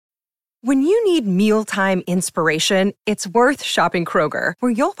When you need mealtime inspiration, it's worth shopping Kroger,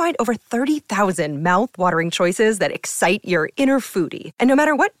 where you'll find over 30,000 mouth-watering choices that excite your inner foodie. And no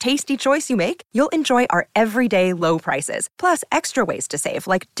matter what tasty choice you make, you'll enjoy our everyday low prices, plus extra ways to save,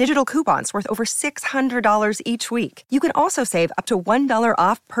 like digital coupons worth over $600 each week. You can also save up to $1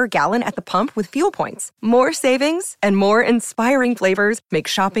 off per gallon at the pump with fuel points. More savings and more inspiring flavors make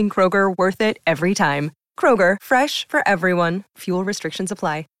shopping Kroger worth it every time. Kroger, fresh for everyone. Fuel restrictions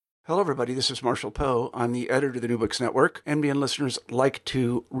apply. Hello, everybody. This is Marshall Poe. I'm the editor of the New Books Network. NBN listeners like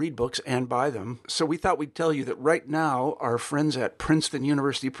to read books and buy them. So we thought we'd tell you that right now, our friends at Princeton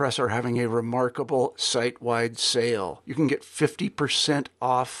University Press are having a remarkable site-wide sale. You can get 50%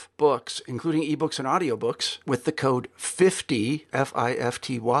 off books, including ebooks and audiobooks, with the code 50,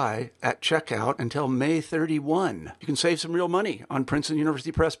 F-I-F-T-Y, at checkout until May 31. You can save some real money on Princeton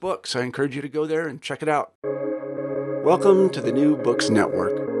University Press books. I encourage you to go there and check it out. Welcome to the New Books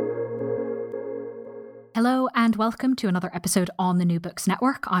Network. Hello and welcome to another episode on the New Books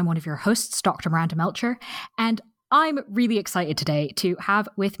Network. I'm one of your hosts, Dr. Miranda Melcher, and I'm really excited today to have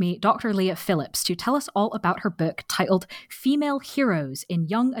with me Dr. Leah Phillips to tell us all about her book titled Female Heroes in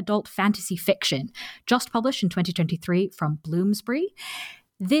Young Adult Fantasy Fiction, just published in 2023 from Bloomsbury.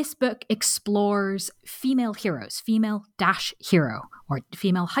 This book explores female heroes, female-hero, or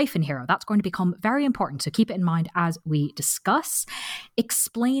female-hero. That's going to become very important, so keep it in mind as we discuss,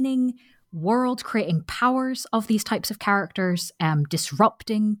 explaining world-creating powers of these types of characters,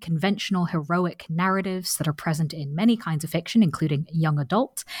 disrupting conventional heroic narratives that are present in many kinds of fiction, including young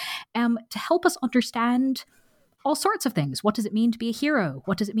adult, to help us understand all sorts of things. What does it mean to be a hero?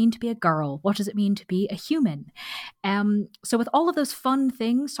 What does it mean to be a girl? What does it mean to be a human? So with all of those fun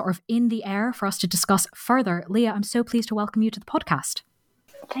things sort of in the air for us to discuss further, Leah, I'm so pleased to welcome you to the podcast.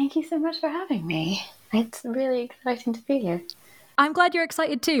 Thank you so much for having me. It's really exciting to be here. I'm glad you're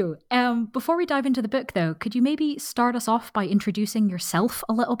excited too. Before we dive into the book, though, could you maybe start us off by introducing yourself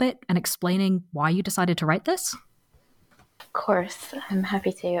a little bit and explaining why you decided to write this? Of course, I'm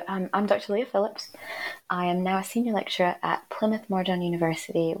happy to. I'm Dr. Leah Phillips. I am now a senior lecturer at Plymouth Mordaunt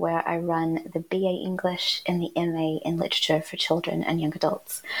University, where I run the BA English and the MA in Literature for Children and Young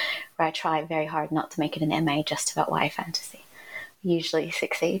Adults, where I try very hard not to make it an MA just about YA fantasy. Usually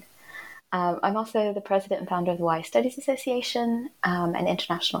succeed. I'm also the president and founder of the YA Studies Association, an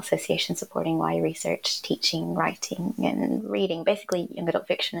international association supporting YA research, teaching, writing, and reading, basically young adult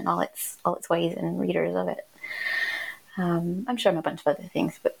fiction in all its ways and readers of it. I'm sure I'm a bunch of other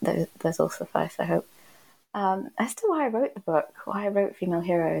things, but those will suffice, I hope. As to why I wrote the book, why I wrote Female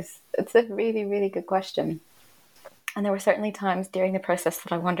Heroes, it's a really, really good question. And there were certainly times during the process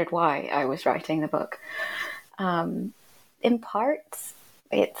that I wondered why I was writing the book. In part,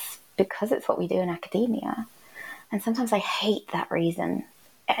 it's because it's what we do in academia. And sometimes I hate that reason.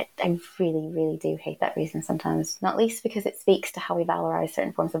 I really, really do hate that reason sometimes, not least because it speaks to how we valorize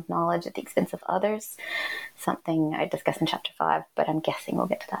certain forms of knowledge at the expense of others, something I discuss in chapter 5, but I'm guessing we'll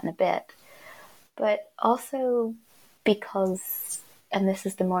get to that in a bit. But also because, and this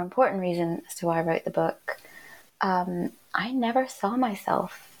is the more important reason as to why I wrote the book, I never saw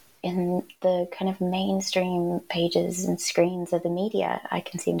myself in the kind of mainstream pages and screens of the media I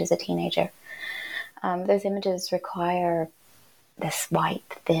consumed as a teenager. Those images require this white,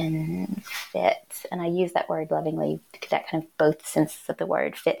 thin, fit, and I use that word lovingly because that kind of both senses of the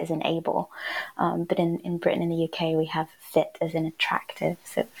word. Fit as in able, but in Britain and the UK we have fit as in attractive,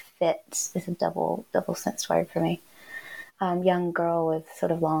 so fit is a double-sensed word for me. Young girl with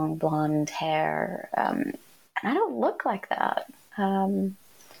sort of long blonde hair, and I don't look like that.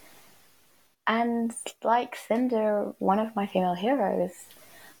 And like Cinder, one of my female heroes,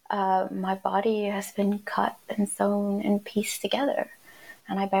 my body has been cut and sewn and pieced together,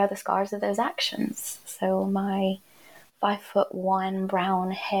 and I bear the scars of those actions. So my 5'1"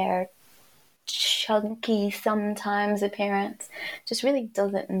 brown hair, chunky sometimes appearance just really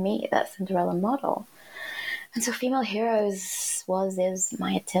doesn't meet that Cinderella model. And so Female Heroes is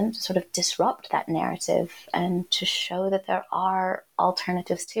my attempt to sort of disrupt that narrative and to show that there are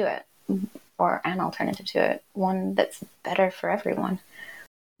alternatives to it, or an alternative to it, one that's better for everyone.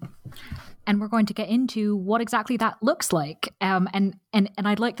 And we're going to get into what exactly that looks like. And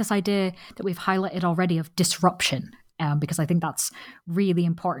I'd like this idea that we've highlighted already of disruption, because I think that's really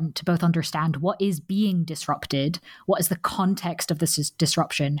important to both understand what is being disrupted, what is the context of this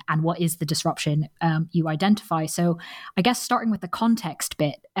disruption, and what is the disruption you identify. So I guess starting with the context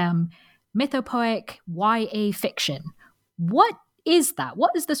bit, mythopoeic YA fiction, what is that?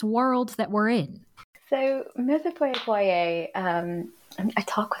 What is this world that we're in? So mythopoeic YA, I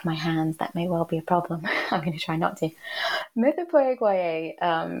talk with my hands, that may well be a problem. I'm going to try not to. Mythopoeic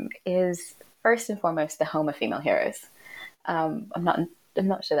YA is first and foremost the home of female heroes. I'm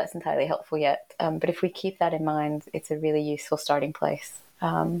not sure that's entirely helpful yet, but if we keep that in mind, it's a really useful starting place,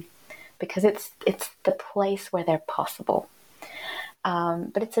 because it's the place where they're possible.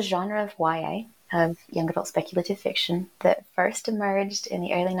 But it's a genre of YA, of young adult speculative fiction, that first emerged in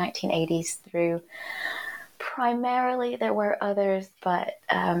the early 1980s through, primarily, there were others, but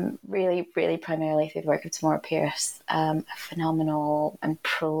really, really primarily through the work of Tamora Pierce, a phenomenal and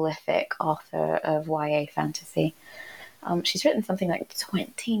prolific author of YA fantasy. She's written something like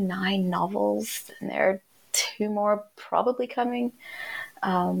 29 novels, and there are 2 more probably coming.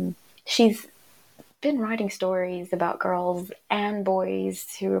 She's been writing stories about girls and boys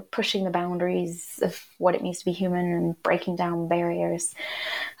who are pushing the boundaries of what it means to be human and breaking down barriers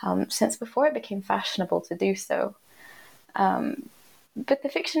since before it became fashionable to do so. But the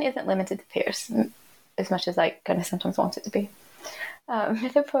fiction isn't limited to Pierce, as much as I kind of sometimes want it to be.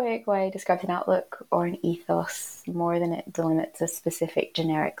 Mythopoeic YA describes an outlook or an ethos more than it delimits a specific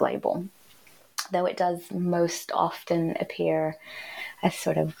generic label, though it does most often appear as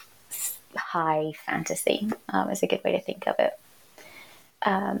sort of high fantasy, is a good way to think of it.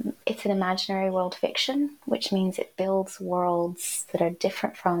 It's an imaginary world fiction, which means it builds worlds that are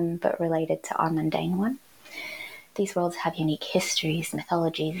different from but related to our mundane one. These worlds have unique histories,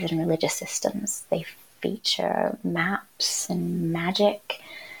 mythologies, and religious systems. They feature maps and magic,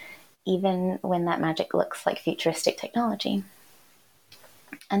 even when that magic looks like futuristic technology.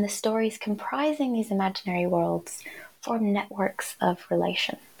 And the stories comprising these imaginary worlds form networks of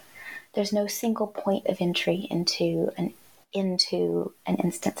relation. There's no single point of entry into an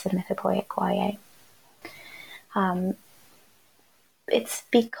instance of mythopoeic YA. It's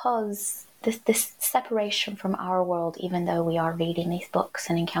because this separation from our world, even though we are reading these books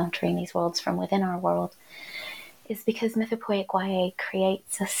and encountering these worlds from within our world, is because mythopoeic YA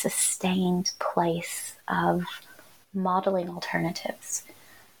creates a sustained place of modeling alternatives.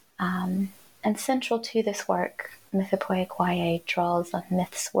 And central to this work, mythopoeic YA draws on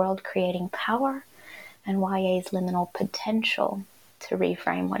myth's world-creating power and YA's liminal potential to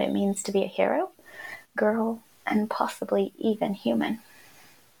reframe what it means to be a hero, girl, and possibly even human.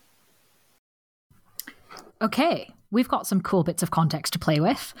 Okay, we've got some cool bits of context to play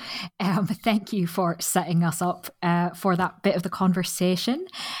with. Thank you for setting us up for that bit of the conversation.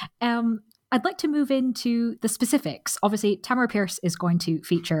 I'd like to move into the specifics. Obviously, Tamora Pierce is going to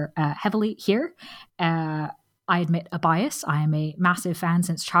feature heavily here. I admit a bias. I am a massive fan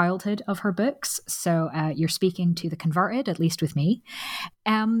since childhood of her books, so you're speaking to the converted, at least with me.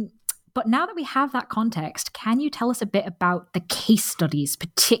 But now that we have that context, can you tell us a bit about the case studies,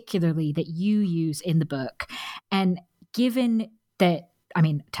 particularly that you use in the book? And given that, I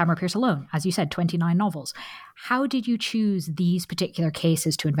mean, Tamora Pierce alone, as you said, 29 novels, how did you choose these particular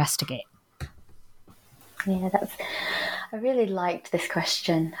cases to investigate? Yeah, I really liked this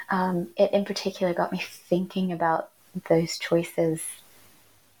question. It in particular got me thinking about those choices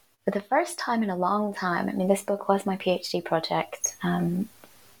for the first time in a long time. I mean, this book was my PhD project, and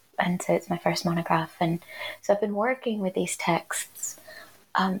so it's my first monograph. And so I've been working with these texts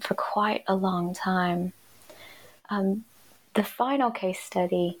for quite a long time. The final case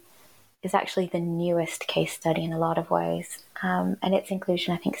study is actually the newest case study in a lot of ways. And its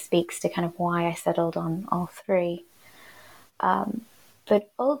inclusion, I think, speaks to kind of why I settled on all 3.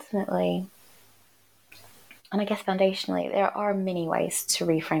 But ultimately, and I guess foundationally, there are many ways to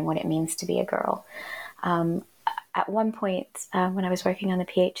reframe what it means to be a girl. At one point, when I was working on the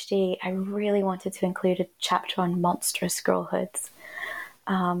PhD, I really wanted to include a chapter on monstrous girlhoods,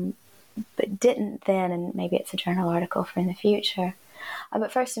 but didn't then, and maybe it's a journal article for in the future.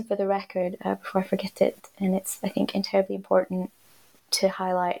 But first, and for the record, before I forget it, and it's, I think, terribly important to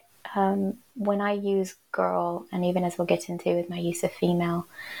highlight, when I use girl, and even as we'll get into with my use of female,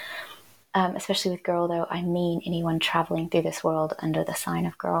 especially with girl, though, I mean anyone traveling through this world under the sign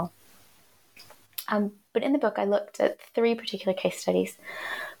of girl. But in the book, I looked at 3 particular case studies: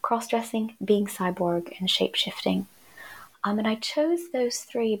 cross-dressing, being cyborg, and shape-shifting. And I chose those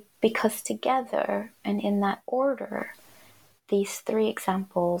 3 because together, and in that order, these 3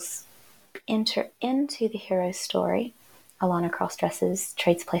 examples enter into the hero's story. Alana cross-dresses,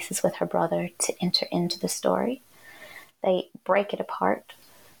 trades places with her brother to enter into the story. They break it apart.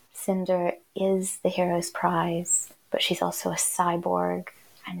 Cinder is the hero's prize, but she's also a cyborg,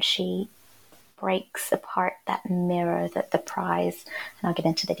 and she breaks apart that mirror that the prize, and I'll get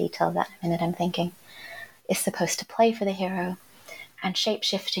into the detail of that in a minute, I'm thinking, is supposed to play for the hero. And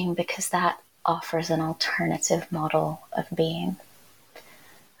shape-shifting because that offers an alternative model of being.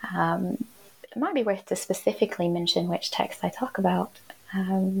 It might be worth to specifically mention which text I talk about.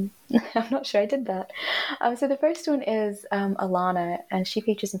 I'm not sure I did that. So the first one is Alana, and she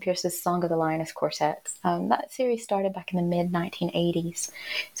features in Pierce's Song of the Lioness Quartet. That series started back in the mid-1980s,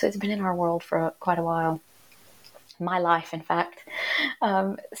 so it's been in our world for quite a while. My life, in fact.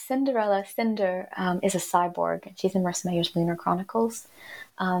 Cinderella, Cinder, is a cyborg, and she's in Marissa Mayer's Lunar Chronicles.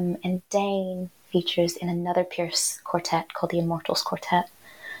 And Dane features in another Pierce quartet called the Immortals Quartet.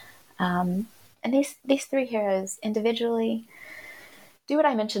 And these three heroes individually do what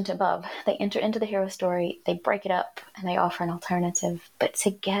I mentioned above. They enter into the hero story, they break it up, and they offer an alternative. But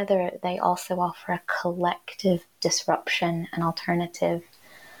together, they also offer a collective disruption, an alternative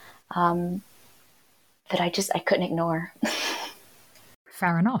that I couldn't ignore.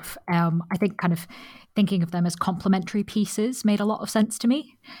 Fair enough. I think kind of thinking of them as complementary pieces made a lot of sense to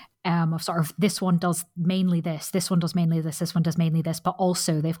me. Of sort of, this one does mainly this one does mainly this one does mainly this, but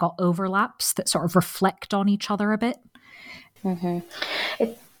also they've got overlaps that sort of reflect on each other a bit. Mm-hmm.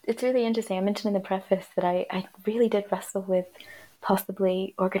 It's really interesting. I mentioned in the preface that I really did wrestle with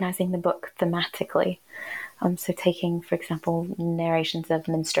possibly organizing the book thematically. So taking, for example, narrations of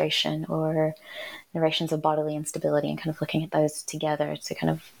menstruation or narrations of bodily instability and kind of looking at those together to kind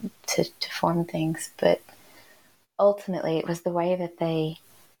of to form things. But ultimately, it was the way that they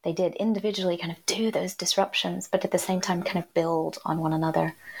did individually kind of do those disruptions, but at the same time kind of build on one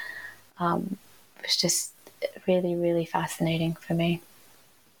another. It was just really, really fascinating for me.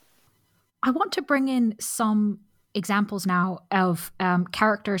 I want to bring in some examples now of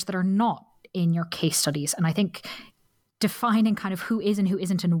characters that are not in your case studies. And I think defining kind of who is and who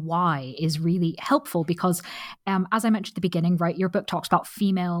isn't and why is really helpful because, as I mentioned at the beginning, right, your book talks about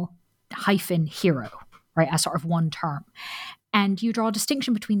female-hero, right, as sort of one term. And you draw a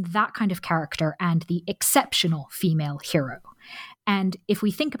distinction between that kind of character and the exceptional female hero. And if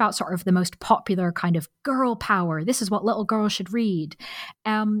we think about sort of the most popular kind of girl power, this is what little girls should read,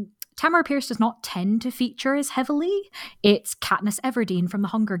 Tamara Pierce does not tend to feature as heavily. It's Katniss Everdeen from The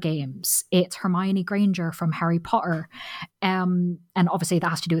Hunger Games. It's Hermione Granger from Harry Potter. And obviously that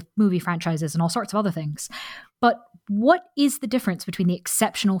has to do with movie franchises and all sorts of other things. But what is the difference between the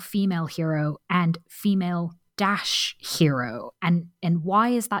exceptional female hero and female hero? And why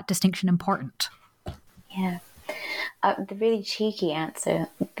is that distinction important? Yeah. The really cheeky answer,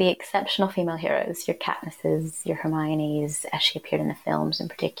 the exceptional female heroes, your Katnisses, your Hermiones, as she appeared in the films in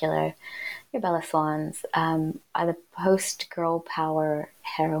particular, your Bella Swans, are the post-girl power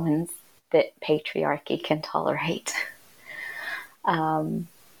heroines that patriarchy can tolerate. In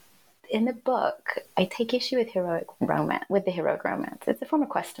the book, I take issue with the heroic romance. It's a form of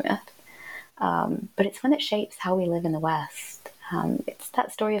quest myth, but it's one that shapes how we live in the West. It's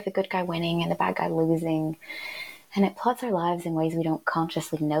that story of the good guy winning and the bad guy losing, and it plots our lives in ways we don't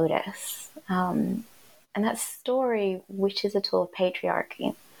consciously notice. And that story, which is a tool of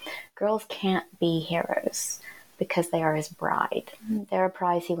patriarchy, girls can't be heroes because they are his bride. They're a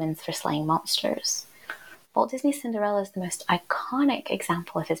prize he wins for slaying monsters. Walt Disney's Cinderella is the most iconic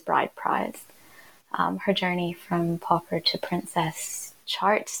example of his bride prize. Her journey from pauper to princess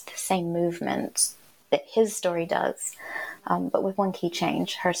charts the same movement that his story does, but with one key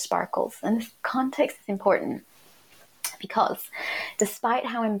change: her sparkles. And this context is important because despite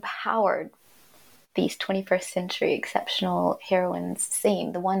how empowered these 21st century exceptional heroines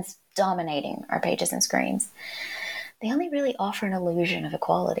seem, the ones dominating our pages and screens, they only really offer an illusion of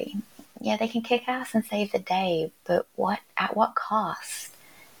equality. Yeah, they can kick ass and save the day, but at what cost?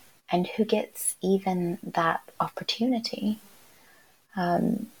 And who gets even that opportunity?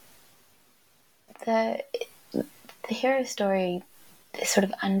 The hero story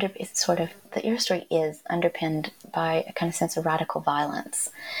the hero story is underpinned by a kind of sense of radical violence.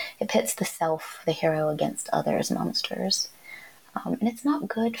 It pits the self, the hero, against others, monsters. And it's not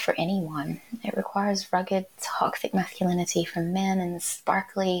good for anyone. It requires rugged, toxic masculinity from men and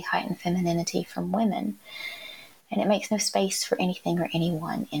sparkly, heightened femininity from women. And it makes no space for anything or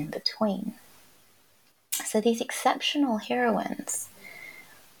anyone in between. So these exceptional heroines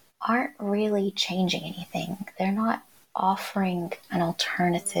aren't really changing anything. They're not offering an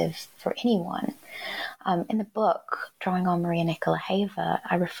alternative for anyone. In the book, drawing on Maria Nikolajeva,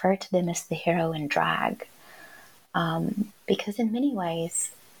 I refer to them as the hero in drag. Because in many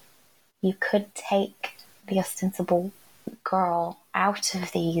ways, you could take the ostensible girl out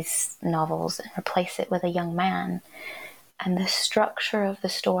of these novels and replace it with a young man, and the structure of the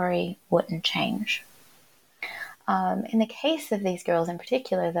story wouldn't change. In the case of these girls in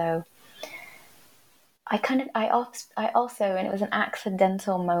particular, though, I also, and it was an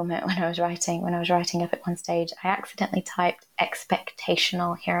accidental moment when I was writing up at one stage, I accidentally typed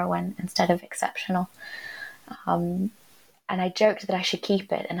expectational heroine instead of exceptional. And I joked that I should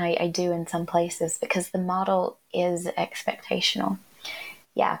keep it, and I do in some places, because the model is expectational.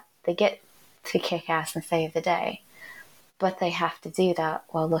 Yeah, they get to kick ass and save the day, but they have to do that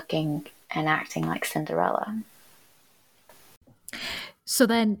while looking and acting like Cinderella. So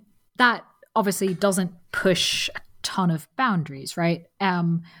then that obviously doesn't push a ton of boundaries, right?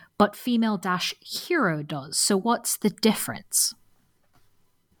 But female-hero does. So what's the difference?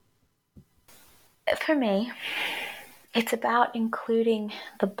 For me, it's about including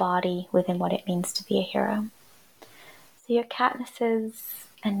the body within what it means to be a hero. So your Katnisses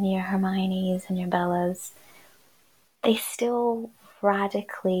and your Hermiones and your Bellas, they still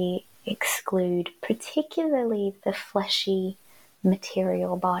radically exclude particularly the fleshy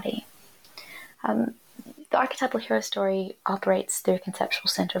material body. The archetypal hero story operates through a conceptual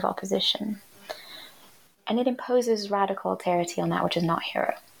center of opposition, and it imposes radical alterity on that which is not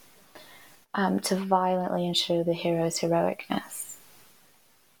hero, to violently ensure the hero's heroicness.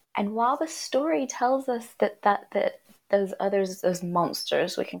 And while the story tells us that those others, those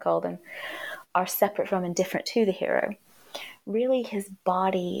monsters, we can call them, are separate from and different to the hero, really his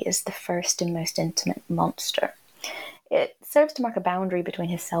body is the first and most intimate monster. It serves to mark a boundary between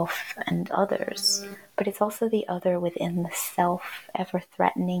himself and others, but it's also the other within the self, ever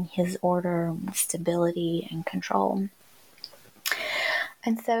threatening his order, stability, and control.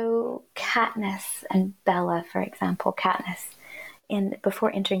 And so Katniss and Bella, for example, Katniss,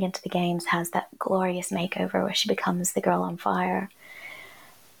 before entering into the games, has that glorious makeover where she becomes the girl on fire.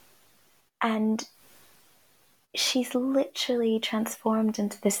 And she's literally transformed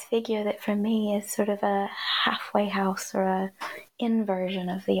into this figure that for me is sort of a halfway house or a inversion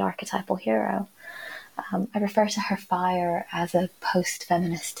of the archetypal hero. I refer to her fire as a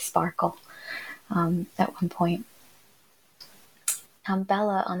post-feminist sparkle at one point.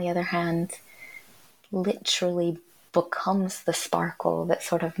 Bella, on the other hand, literally becomes the sparkle that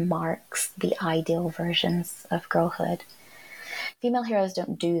sort of marks the ideal versions of girlhood. Female heroes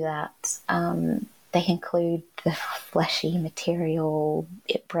don't do that. They include the fleshy material.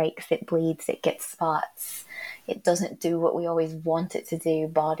 It breaks, it bleeds, it gets spots. It doesn't do what we always want it to do,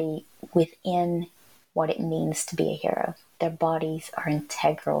 body within what it means to be a hero. Their bodies are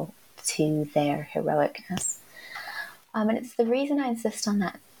integral to their heroicness. And it's the reason I insist on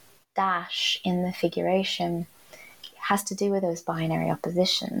that dash in the figuration. It has to do with those binary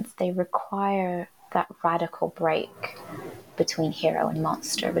oppositions. They require that radical break between hero and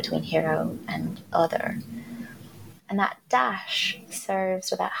monster, between hero and other. And that dash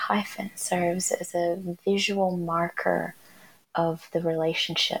serves, or that hyphen serves as a visual marker of the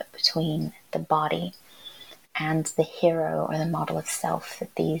relationship between the body and the hero, or the model of self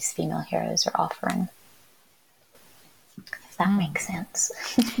that these female heroes are offering. If that makes sense.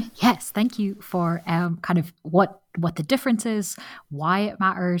 Yes, thank you for kind of what the difference is, why it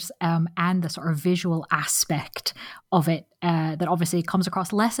matters, and the sort of visual aspect of it that obviously comes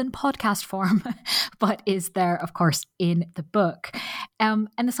across less in podcast form, but is there, of course, in the book. And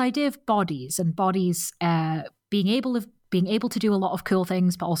this idea of bodies and bodies being able to do a lot of cool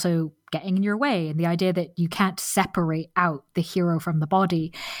things, but also getting in your way. And the idea that you can't separate out the hero from the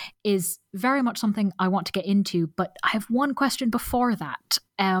body is very much something I want to get into. But I have one question before that.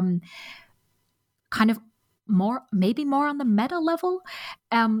 Kind of maybe more on the meta level.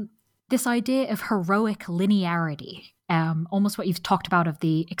 This idea of heroic linearity, almost what you've talked about of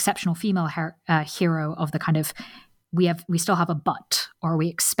the exceptional female hero, of the kind of, we still have a but, or we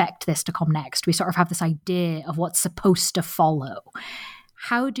expect this to come next. We sort of have this idea of what's supposed to follow.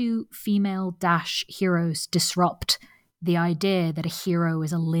 How do female heroes disrupt the idea that a hero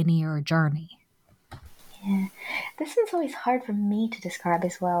is a linear journey? Yeah, this one's always hard for me to describe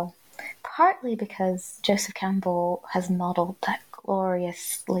as well. Partly because Joseph Campbell has modeled that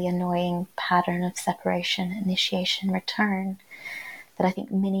gloriously annoying pattern of separation, initiation, return that I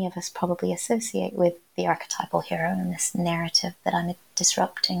think many of us probably associate with the archetypal hero in this narrative that I'm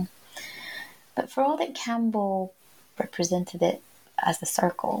disrupting. But for all that Campbell represented it as a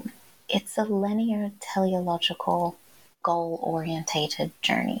circle, it's a linear, teleological, goal-orientated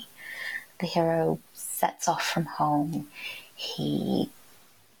journey. The hero sets off from home. He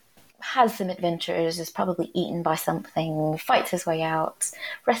has some adventures, is probably eaten by something, fights his way out,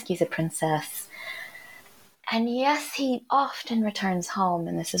 rescues a princess. And yes, he often returns home,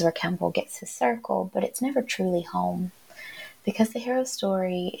 and this is where Campbell gets his circle, but it's never truly home, because the hero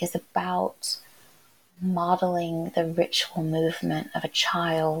story is about modeling the ritual movement of a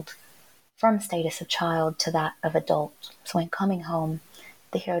child from status of child to that of adult. So when coming home,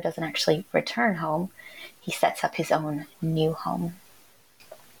 the hero doesn't actually return home. He sets up his own new home.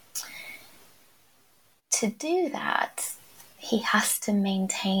 To do that, he has to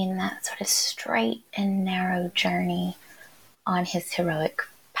maintain that sort of straight and narrow journey on his heroic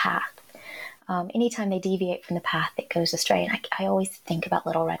path. Anytime they deviate from the path, it goes astray. And I always think about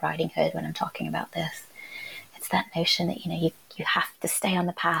Little Red Riding Hood when I'm talking about this. It's that notion that, you have to stay on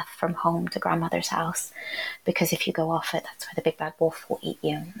the path from home to grandmother's house, because if you go off it, that's where the big bad wolf will eat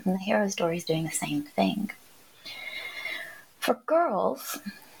you. And the hero's story is doing the same thing. For girls,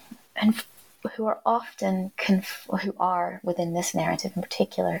 and who are often, who are within this narrative in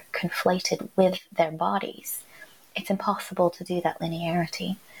particular, conflated with their bodies, it's impossible to do that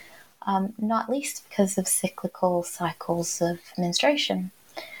linearity, not least because of cyclical cycles of menstruation.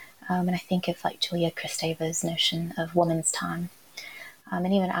 And I think of Julia Kristeva's notion of woman's time. And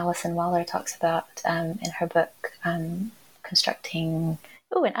even Alison Waller talks about, in her book, in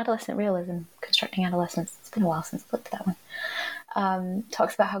Adolescent Realism, Constructing Adolescence. It's been a while since I looked at that one.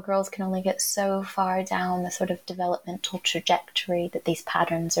 Talks about how girls can only get so far down the sort of developmental trajectory that these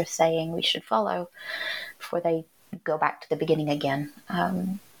patterns are saying we should follow before they go back to the beginning again,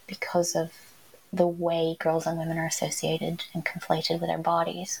 because of the way girls and women are associated and conflated with their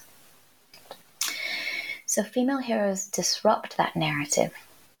bodies. So female heroes disrupt that narrative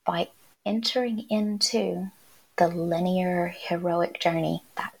by entering into the linear heroic journey,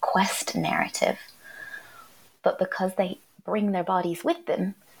 that quest narrative. But because they bring their bodies with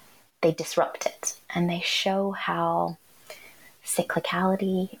them, they disrupt it. And they show how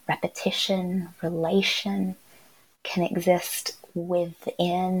cyclicality, repetition, relation can exist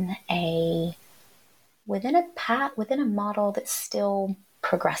within a model that still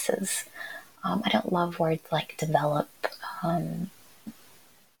progresses. I don't love words like develop,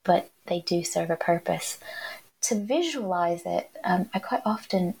 but they do serve a purpose. To visualize it, I quite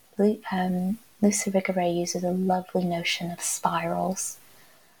often, Lucy Irigaray uses a lovely notion of spirals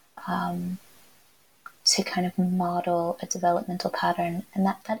to kind of model a developmental pattern. And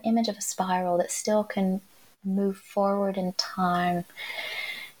that image of a spiral that still can move forward in time,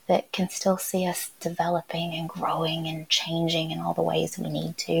 that can still see us developing and growing and changing in all the ways we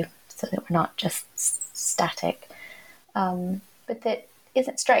need to, so that we're not just static, but that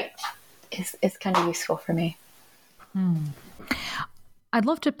isn't straight, is kind of useful for me. I'd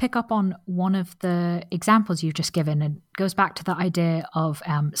love to pick up on one of the examples you've just given, and it goes back to the idea of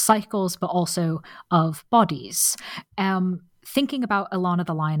cycles, but also of bodies. Thinking about Ilana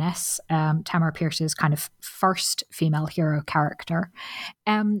the Lioness, Tamara Pierce's kind of first female hero character,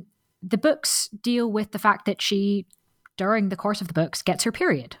 the books deal with the fact that she, during the course of the books, gets her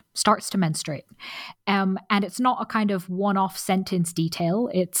period, starts to menstruate. And it's not a kind of one-off sentence detail.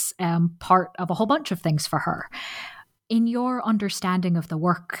 It's part of a whole bunch of things for her. In your understanding of the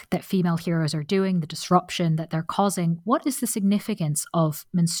work that female heroes are doing, the disruption that they're causing, what is the significance of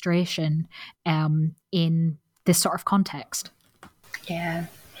menstruation in this sort of context? Yeah,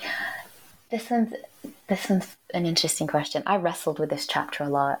 this one's an interesting question. I wrestled with this chapter a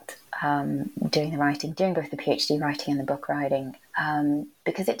lot doing the writing, doing both the PhD writing and the book writing,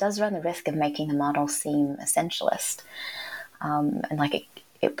 because it does run the risk of making the model seem essentialist, and like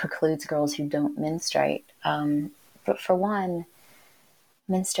it precludes girls who don't menstruate. But for one,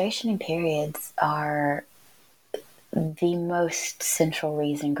 menstruation and periods are the most central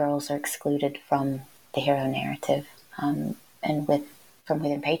reason girls are excluded from the hero narrative, and from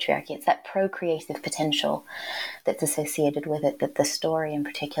within patriarchy. It's that procreative potential that's associated with it that the story in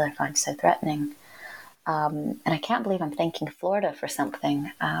particular finds so threatening. And I can't believe I'm thanking Florida for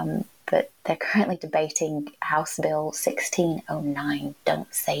something, but they're currently debating House Bill 1609,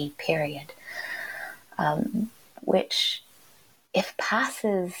 Don't Say Period, which, if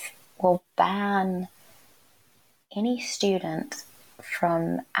passes, will ban any student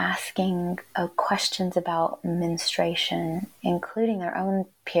from asking questions about menstruation, including their own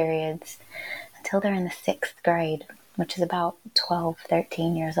periods, until they're in the 6th grade, which is about 12,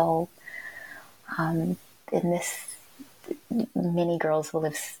 13 years old. In this, many girls will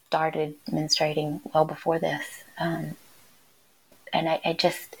have started menstruating well before this. And I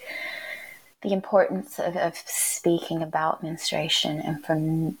just, the importance of speaking about menstruation and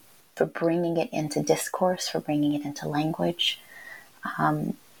for bringing it into discourse, for bringing it into language,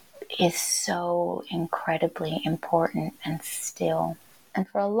 is so incredibly important and still. And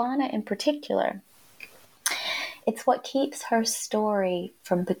for Ilana in particular, it's what keeps her story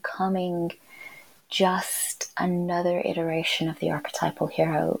from becoming just another iteration of the archetypal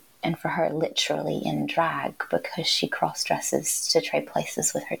hero and for her literally in drag, because she cross-dresses to trade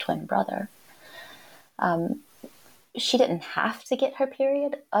places with her twin brother. She didn't have to get her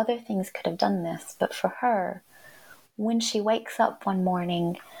period. Other things could have done this, but for her, when she wakes up one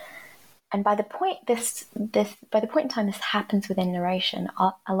morning, and by the point in time this happens within narration,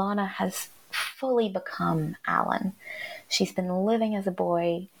 Alana has fully become Alan. She's been living as a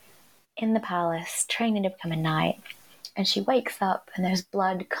boy in the palace, training to become a knight, and she wakes up and there's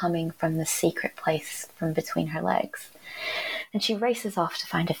blood coming from the secret place from between her legs. And she races off to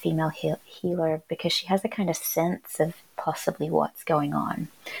find a female healer because she has a kind of sense of possibly what's going on.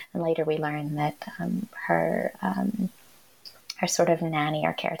 And later we learn that her sort of nanny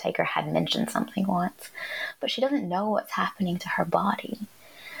or caretaker had mentioned something once, but she doesn't know what's happening to her body.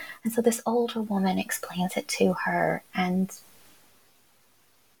 And so this older woman explains it to her, and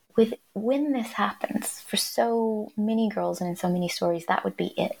when this happens, for so many girls and in so many stories, that would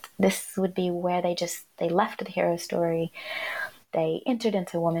be it. This would be where they left the hero story, they entered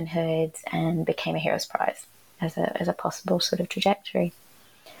into womanhood and became a hero's prize as a possible sort of trajectory.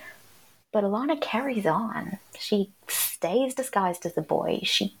 But Alana carries on. She stays disguised as a boy.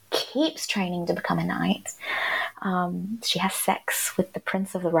 She keeps training to become a knight. She has sex with the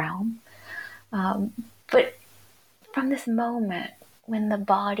prince of the realm. But from this moment, when the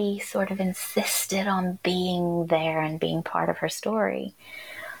body sort of insisted on being there and being part of her story,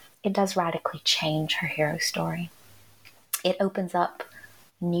 it does radically change her hero story. It opens up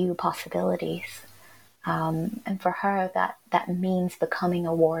new possibilities. And for her, that means becoming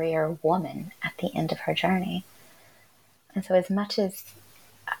a warrior woman at the end of her journey. And so as much as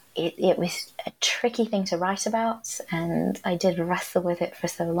it was a tricky thing to write about, and I did wrestle with it for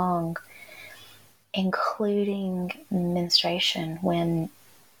so long, including menstruation, when,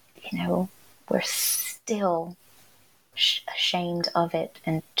 we're still ashamed of it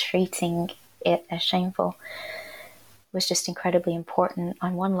and treating it as shameful, was just incredibly important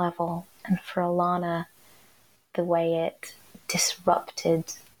on one level. And for Alana, the way it disrupted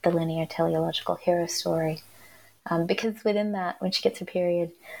the linear teleological hero story. Because within that, when she gets her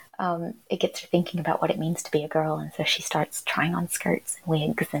period, it gets her thinking about what it means to be a girl. And so she starts trying on skirts and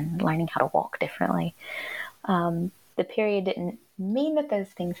wigs and learning how to walk differently. The period didn't mean that those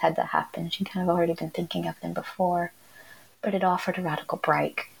things had to happen. She'd kind of already been thinking of them before. But it offered a radical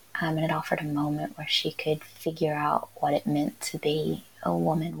break. And it offered a moment where she could figure out what it meant to be a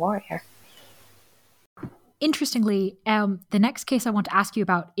woman warrior. Interestingly, the next case I want to ask you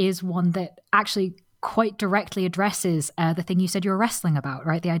about is one that actually quite directly addresses the thing you said you were wrestling about,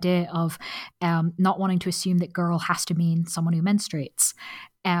 right? The idea of not wanting to assume that girl has to mean someone who menstruates.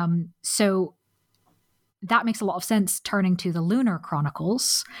 So that makes a lot of sense, turning to the Lunar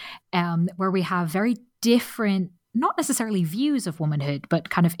Chronicles, where we have very different, not necessarily views of womanhood, but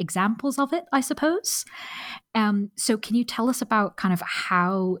kind of examples of it, I suppose. So can you tell us about kind of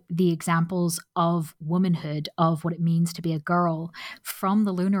how the examples of womanhood, of what it means to be a girl from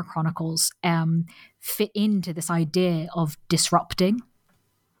the Lunar Chronicles fit into this idea of disrupting?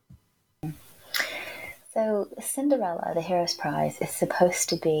 So Cinderella, the hero's prize, is supposed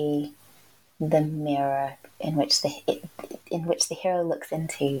to be the mirror in which the hero looks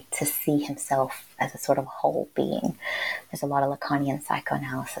into to see himself as a sort of whole being. There's a lot of Lacanian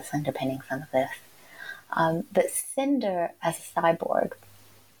psychoanalysis underpinning some of this. But Cinder, as a cyborg,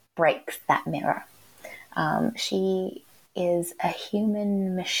 breaks that mirror. She is a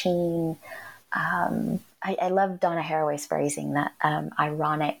human machine. I love Donna Haraway's phrasing, that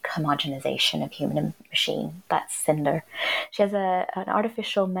ironic homogenization of human and machine. That's Cinder. She has an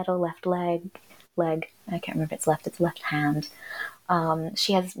artificial metal left leg. I can't remember if it's left, it's left hand.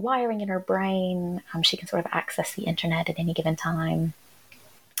 She has wiring in her brain. She can sort of access the internet at any given time.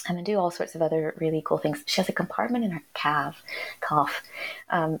 And do all sorts of other really cool things. She has a compartment in her calf,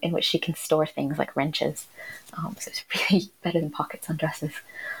 in which she can store things like wrenches. So it's really better than pockets on dresses.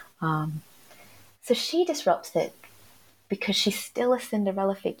 So she disrupts it because she's still a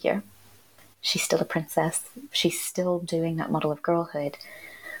Cinderella figure. She's still a princess. She's still doing that model of girlhood.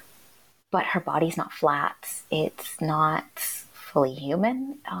 But her body's not flat. It's not fully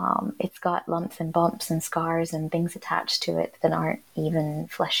human. It's got lumps and bumps and scars and things attached to it that aren't even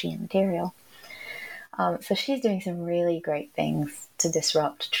fleshy and material. So she's doing some really great things to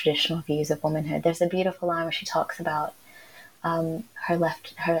disrupt traditional views of womanhood. There's a beautiful line where she talks about her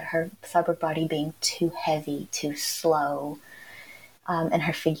cyborg body being too heavy, too slow, and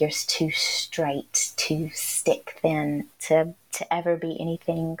her figure's too straight, too stick thin to ever be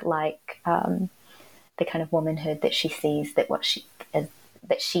anything like the kind of womanhood that she sees, that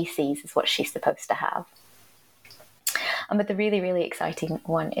she sees is what she's supposed to have. But the really, really exciting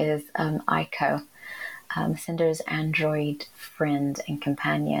one is Aiko, Cinder's android friend and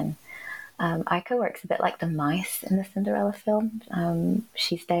companion. Aiko works a bit like the mice in the Cinderella film.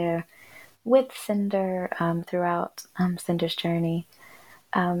 She's there with Cinder throughout Cinder's journey.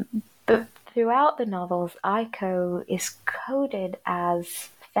 But throughout the novels, Aiko is coded as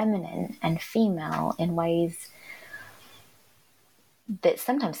feminine and female in ways that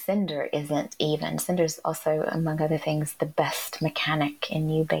sometimes Cinder isn't even. Cinder's also, among other things, the best mechanic in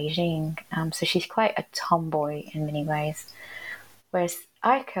New Beijing. So she's quite a tomboy in many ways. Whereas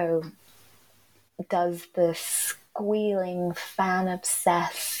Aiko does the squealing,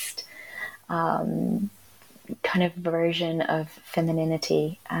 fan-obsessed kind of version of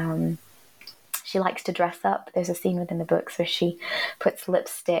femininity. She likes to dress up. There's a scene within the books where she puts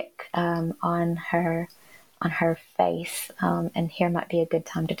lipstick on her face, and here might be a good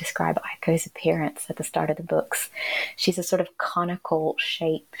time to describe Aiko's appearance at the start of the books. She's a sort of conical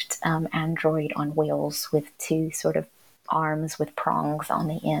shaped android on wheels with two sort of arms with prongs on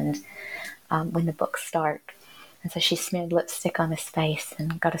the end when the books start. And so she smeared lipstick on his face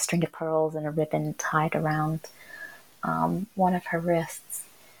and got a string of pearls and a ribbon tied around one of her wrists.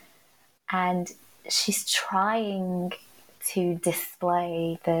 And she's trying to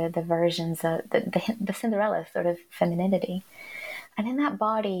display the versions of the Cinderella sort of femininity. And in that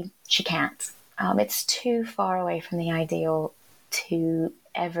body, she can't. It's too far away from the ideal to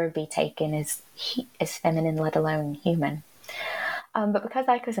ever be taken as feminine, let alone human. But because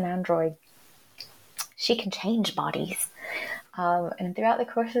Aiko's an android, she can change bodies. And throughout the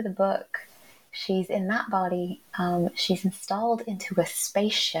course of the book, she's in that body. She's installed into a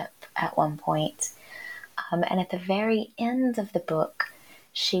spaceship at one point. And at the very end of the book,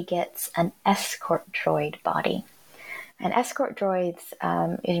 she gets an escort droid body. And escort droids,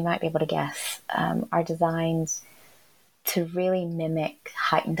 as you might be able to guess, are designed to really mimic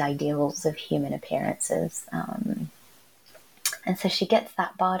heightened ideals of human appearances. And so she gets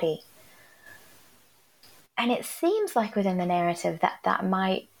that body. And it seems like within the narrative that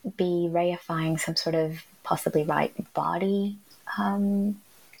might be reifying some sort of possibly right body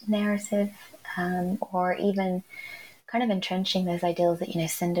narrative, or even kind of entrenching those ideals that,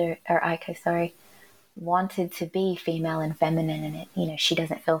 Aiko, wanted to be female and feminine, and it, she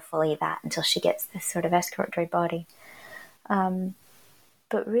doesn't feel fully that until she gets this sort of escort droid body.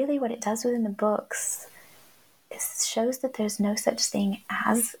 But really what it does within the books is shows that there's no such thing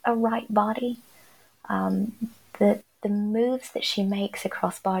as a right body. The moves that she makes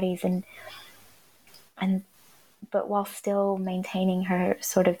across bodies but while still maintaining her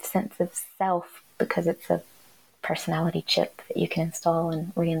sort of sense of self, because it's a personality chip that you can install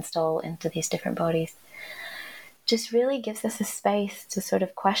and reinstall into these different bodies, just really gives us a space to sort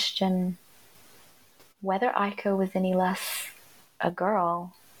of question whether Aiko was any less a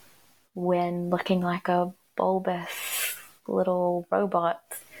girl when looking like a bulbous little robot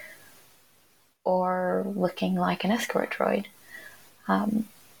or looking like an escort droid.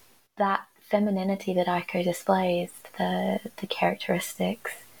 That femininity that Aiko displays, the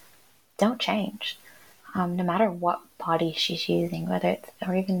characteristics don't change, no matter what body she's using, whether it's,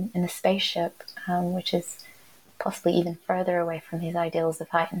 or even in the spaceship, which is possibly even further away from these ideals of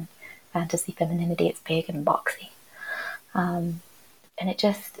heightened fantasy femininity. It's big and boxy. And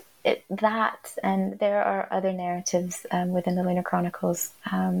and there are other narratives within the Lunar Chronicles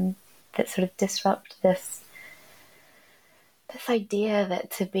that sort of disrupt this idea that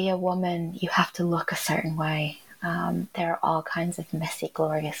to be a woman, you have to look a certain way. There are all kinds of messy,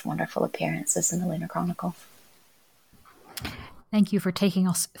 glorious, wonderful appearances in the Lunar Chronicles. Thank you for taking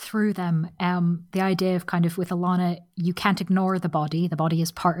us through them. The idea of kind of with Alana, you can't ignore the body. The body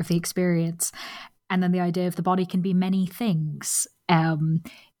is part of the experience. And then the idea of the body can be many things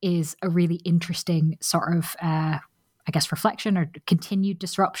is a really interesting sort of, reflection or continued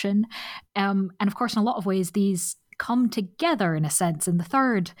disruption. And of course, in a lot of ways, these come together in a sense in the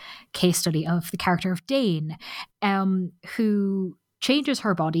third case study of the character of Dane, who changes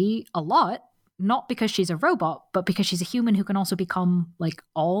her body a lot, not because she's a robot, but because she's a human who can also become like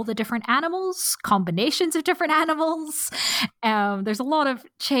all the different animals, combinations of different animals. There's a lot of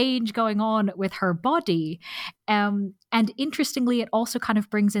change going on with her body. And interestingly, it also kind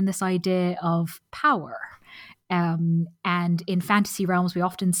of brings in this idea of power. And in fantasy realms, we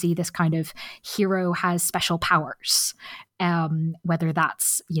often see this kind of hero has special powers, whether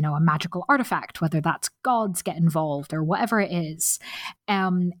that's, a magical artifact, whether that's gods get involved or whatever it is.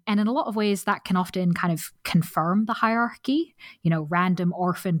 And in a lot of ways, that can often kind of confirm the hierarchy. Random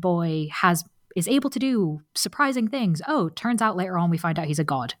orphan boy is able to do surprising things. Oh, turns out later on we find out he's a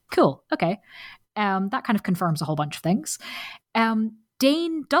god. Cool. Okay. That kind of confirms a whole bunch of things.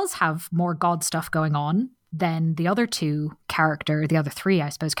 Dane does have more god stuff going on than the other three, I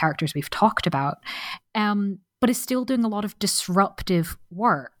suppose, characters we've talked about, but is still doing a lot of disruptive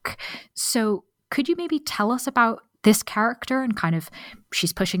work. So could you maybe tell us about this character and kind of,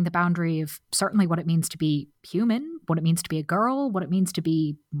 she's pushing the boundary of certainly what it means to be human, what it means to be a girl, what it means to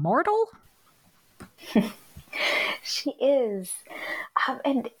be mortal? She is.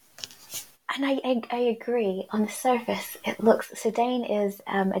 And I agree. On the surface, it looks... So Dane is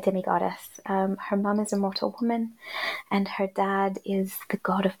a demigoddess. Her mum is a mortal woman, and her dad is the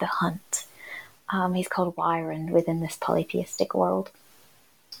god of the hunt. He's called Wyron within this polytheistic world.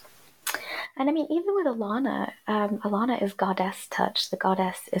 And I mean, even with Alana, Alana is goddess touch. The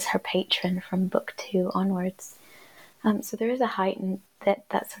goddess is her patron from book 2 onwards. So there is a heightened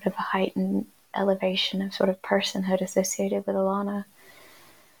elevation of sort of personhood associated with Alana.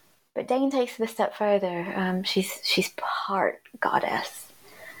 But Dane takes it a step further. She's part goddess.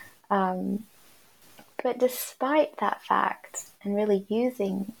 But despite that fact, and really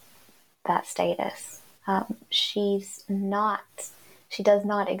using that status, she does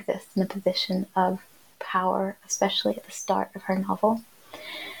not exist in a position of power, especially at the start of her novel.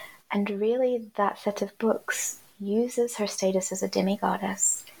 And really, that set of books uses her status as a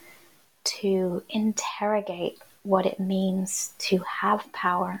demigoddess to interrogate what it means to have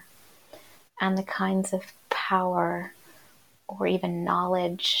power and the kinds of power or even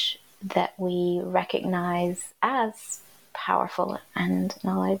knowledge that we recognize as powerful and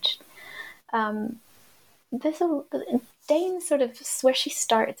knowledge. Dane sort of, where she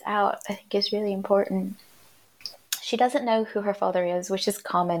starts out, I think is really important. She doesn't know who her father is, which is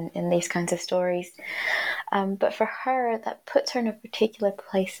common in these kinds of stories. But for her, that puts her in a particular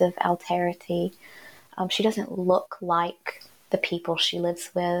place of alterity. She doesn't look like the people she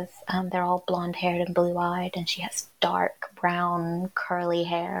lives with. They're all blonde-haired and blue-eyed, and she has dark brown curly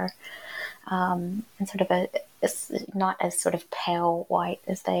hair, and sort of it's not as sort of pale white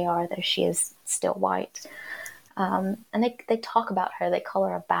as they are, though she is still white. And they talk about her. They call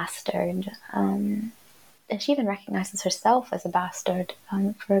her a bastard, and she even recognizes herself as a bastard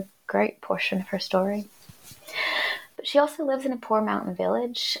for a great portion of her story. But she also lives in a poor mountain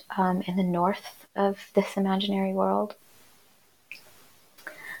village in the north of this imaginary world.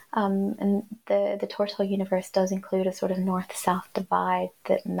 And the Tortoise universe does include a sort of north-south divide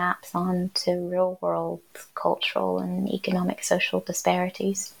that maps on to real-world cultural and economic social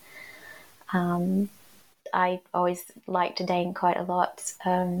disparities. I always liked Dane quite a lot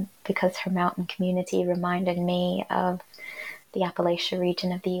because her mountain community reminded me of the Appalachia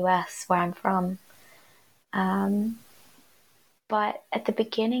region of the US, where I'm from. But at the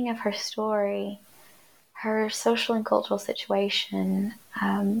beginning of her story, her social and cultural situation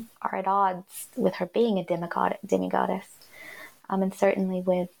are at odds with her being a demigoddess, and certainly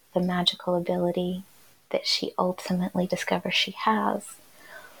with the magical ability that she ultimately discovers she has.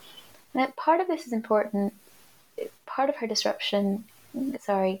 And part of this is important. Part of her disruption,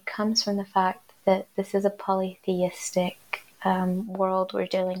 comes from the fact that this is a polytheistic world we're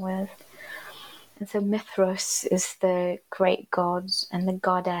dealing with. And so Mithras is the great god, and the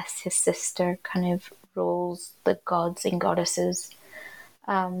goddess, his sister, kind of rules the gods and goddesses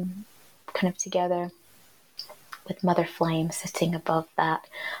kind of together, with Mother Flame sitting above that.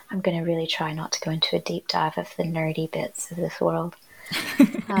 I'm going to really try not to go into a deep dive of the nerdy bits of this world.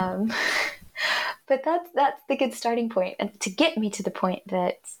 But that's the good starting point. And to get me to the point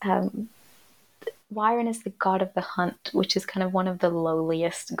that Wyron is the god of the hunt, which is kind of one of the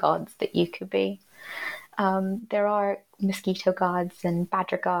lowliest gods that you could be. There are mosquito gods and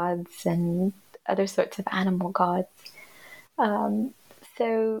badger gods and other sorts of animal gods.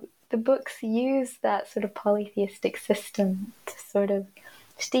 So the books use that sort of polytheistic system to sort of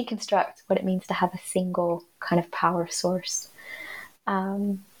deconstruct what it means to have a single kind of power source.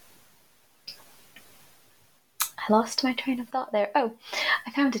 I lost my train of thought there. Oh,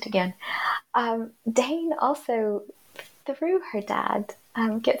 I found it again. Dane also, through her dad,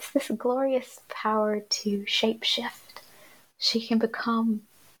 gets this glorious power to shapeshift. She can become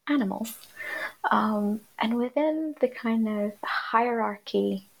animals. And within the kind of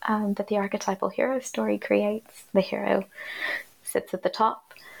hierarchy that the archetypal hero story creates, the hero sits at the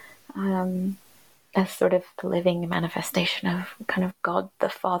top as sort of the living manifestation of kind of God the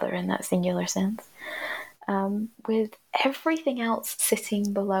Father in that singular sense, with everything else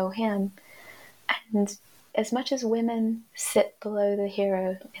sitting below him. And as much as women sit below the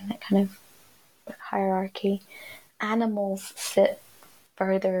hero in that kind of hierarchy, animals sit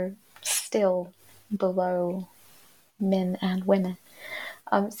further still below men and women.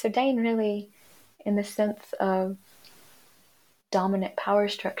 So Dane really in the sense of dominant power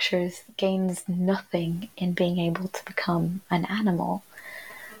structures, gains nothing in being able to become an animal.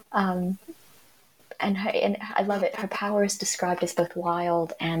 And I love it. Her power is described as both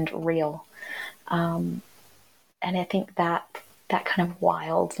wild and real. And I think that kind of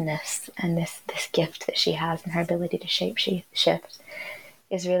wildness and this gift that she has and her ability to shift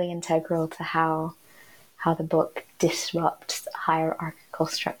is really integral to how the book disrupts hierarchical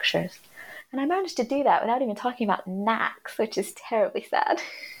structures. And I managed to do that without even talking about knacks, which is terribly sad.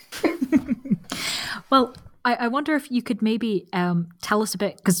 Well, I wonder if you could maybe tell us a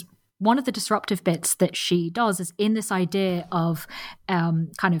bit, because one of the disruptive bits that she does is in this idea of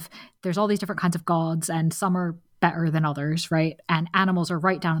kind of, there's all these different kinds of gods and some are better than others, right? And animals are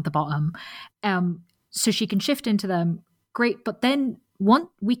right down at the bottom. So she can shift into them, great, but then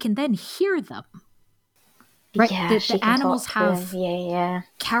we can then hear them. Right, yeah, the animals have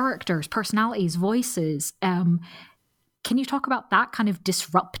characters, personalities, voices. Can you talk about that kind of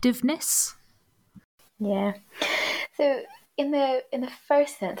disruptiveness? Yeah. So in the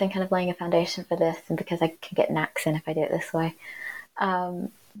first sense, I'm kind of laying a foundation for this, and because I can get knacks in if I do it this way.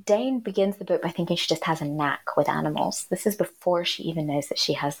 Dane begins the book by thinking she just has a knack with animals. This is before she even knows that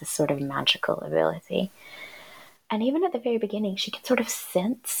she has this sort of magical ability. And even at the very beginning, she can sort of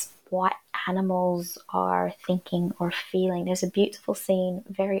sense what animals are thinking or feeling. There's a beautiful scene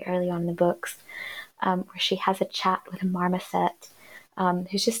very early on in the books where she has a chat with a marmoset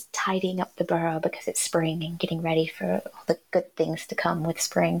who's just tidying up the burrow because it's spring and getting ready for all the good things to come with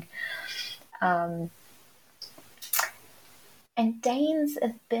spring. And Dane's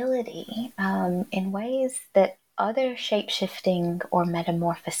ability, in ways that other shape-shifting or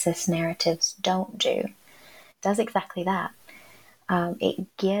metamorphosis narratives don't do, does exactly that. It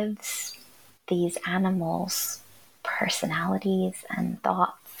gives these animals personalities and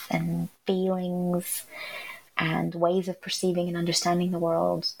thoughts and feelings and ways of perceiving and understanding the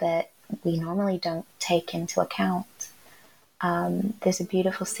world that we normally don't take into account. There's a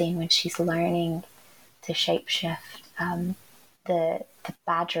beautiful scene when she's learning to shapeshift. The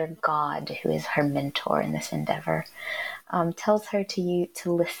badger god, who is her mentor in this endeavor, tells her to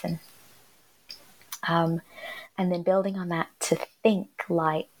listen. And then building on that, to think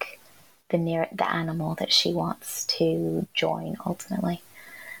like the animal that she wants to join ultimately.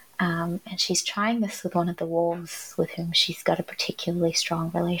 And she's trying this with one of the wolves with whom she's got a particularly strong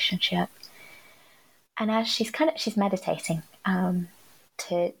relationship. And as she's meditating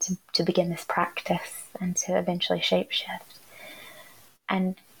to begin this practice and to eventually shapeshift.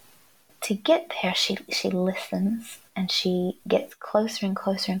 And to get there, she listens and she gets closer and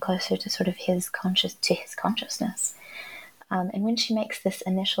closer and closer to sort of his consciousness. And when she makes this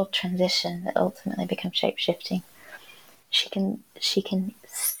initial transition that ultimately becomes shape-shifting, she can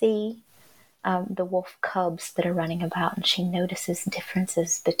see the wolf cubs that are running about, and she notices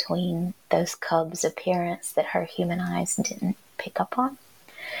differences between those cubs' appearance that her human eyes didn't pick up on.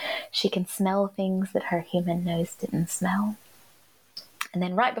 She can smell things that her human nose didn't smell. And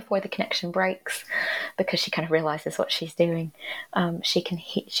then right before the connection breaks, because she kind of realizes what she's doing, she can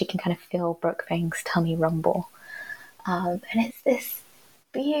kind of feel Brookfang's tummy rumble. And it's this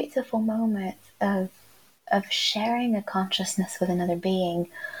beautiful moment of sharing a consciousness with another being,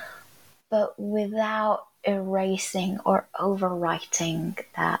 but without erasing or overwriting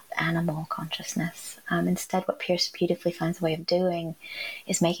that animal consciousness. Instead, what Pierce beautifully finds a way of doing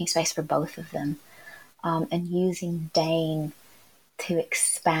is making space for both of them, and using Dane to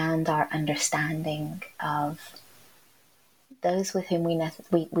expand our understanding of those with whom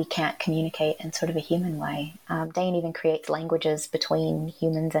we can't communicate in sort of a human way. Dane even creates languages between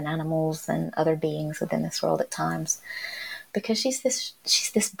humans and animals and other beings within this world at times, because she's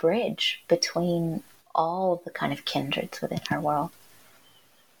this bridge between all the kind of kindreds within her world.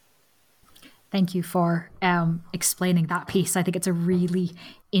 Thank you for explaining that piece. I think it's a really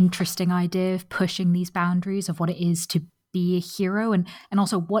interesting idea of pushing these boundaries of what it is to be a hero and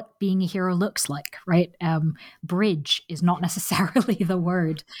also what being a hero looks like, right? Bridge is not necessarily the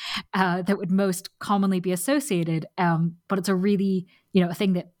word that would most commonly be associated, but it's a really, a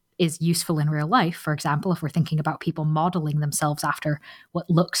thing that is useful in real life. For example, if we're thinking about people modeling themselves after what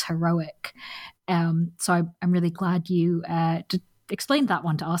looks heroic. So I'm really glad you explained that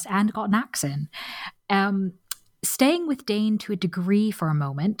one to us and got knacks in. Staying with Dane to a degree for a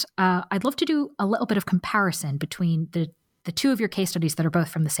moment, I'd love to do a little bit of comparison between the two of your case studies that are both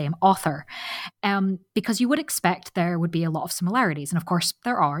from the same author, because you would expect there would be a lot of similarities. And of course,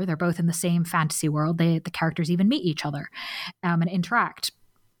 there are. They're both in the same fantasy world. The characters even meet each other and interact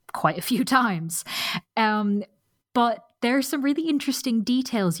quite a few times. But there's some really interesting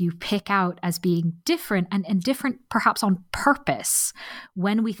details you pick out as being different and different perhaps on purpose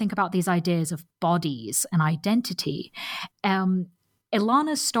when we think about these ideas of bodies and identity.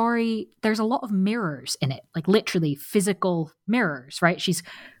 Ilana's story, there's a lot of mirrors in it, like literally physical mirrors, right? She's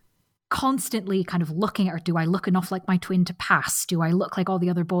constantly kind of looking at her. Do I look enough like my twin to pass? Do I look like all the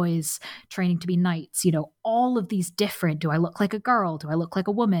other boys training to be knights? You know, all of these different, do I look like a girl? Do I look like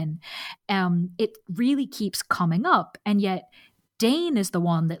a woman? It really keeps coming up. And yet Dane is the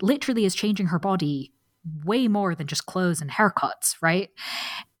one that literally is changing her body way more than just clothes and haircuts, right?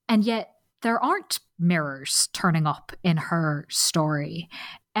 And yet there aren't mirrors turning up in her story.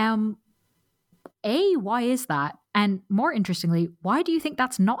 Why is that? And more interestingly, why do you think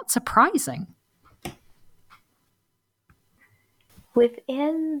that's not surprising?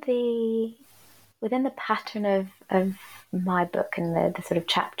 Within the pattern of my book and the sort of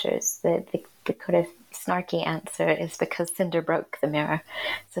chapters, the kind of snarky answer is because Cinder broke the mirror,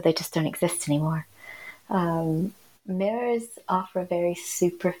 so they just don't exist anymore. Mirrors offer a very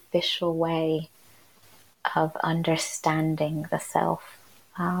superficial way of understanding the self.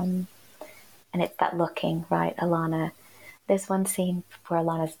 And it's that looking, right? Ilana, there's one scene where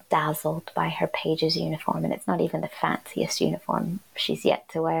Ilana's dazzled by her page's uniform, and it's not even the fanciest uniform she's yet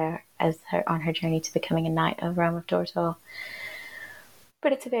to wear on her journey to becoming a knight of Rome of Tortall.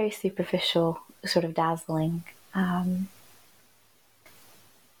 But it's a very superficial sort of dazzling.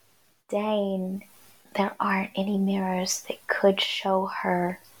 Dane, there aren't any mirrors that could show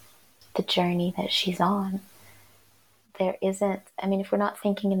her the journey that she's on. There isn't, I mean, if we're not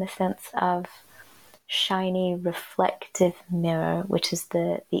thinking in the sense of shiny reflective mirror, which is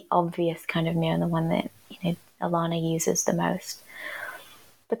the obvious kind of mirror, the one that, you know, Ilana uses the most.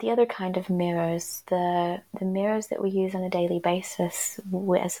 But the other kind of mirrors, the mirrors that we use on a daily basis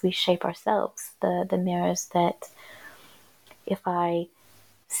as we shape ourselves, the mirrors that if I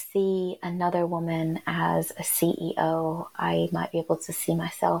see another woman as a CEO, I might be able to see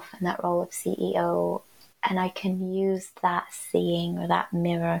myself in that role of CEO, and I can use that seeing or that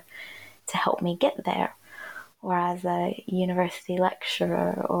mirror to help me get there. Or as a university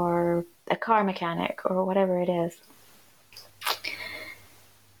lecturer or a car mechanic or whatever it is.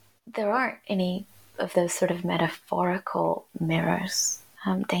 There aren't any of those sort of metaphorical mirrors.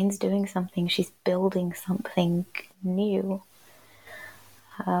 Dane's doing something, she's building something new.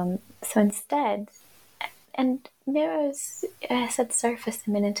 So instead, and mirrors, I said surface a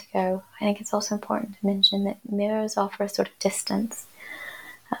minute ago, I think it's also important to mention that mirrors offer a sort of distance.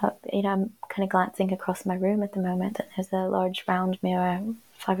 I'm kind of glancing across my room at the moment, and there's a large round mirror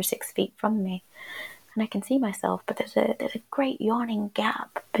 5 or 6 feet from me, and I can see myself, but there's a great yawning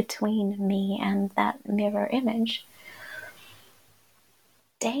gap between me and that mirror image.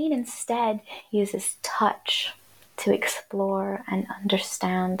 Dane instead uses touch to explore and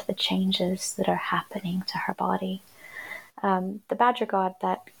understand the changes that are happening to her body. The Badger God,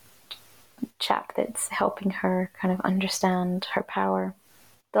 that chap that's helping her kind of understand her power,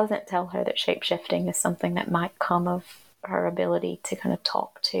 doesn't tell her that shape-shifting is something that might come of her ability to kind of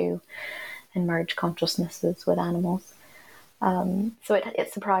talk to and merge consciousnesses with animals. So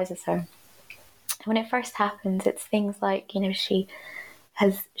it surprises her. When it first happens, it's things like, you know,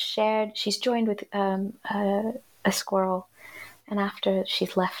 she's joined with a squirrel, and after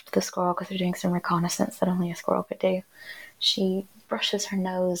she's left the squirrel, because they're doing some reconnaissance that only a squirrel could do, she brushes her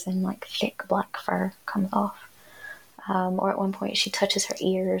nose and like thick black fur comes off. Or at one point she touches her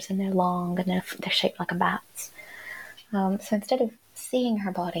ears and they're long and they're shaped like a bat's. So instead of seeing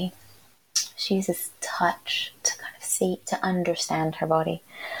her body, she uses touch to kind of see, to understand her body.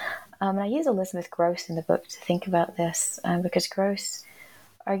 And I use Elizabeth Gross in the book to think about this, because Gross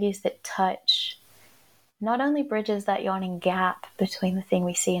argues that touch not only bridges that yawning gap between the thing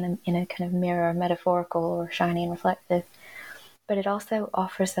we see in a kind of mirror, metaphorical or shiny and reflective, but it also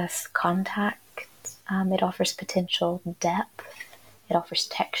offers us contact. It offers potential depth. It offers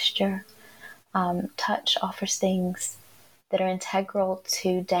texture. Touch offers things that are integral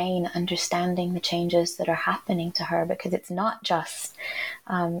to Dane understanding the changes that are happening to her, because it's not just,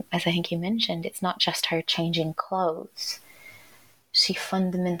 as I think you mentioned, it's not just her changing clothes. She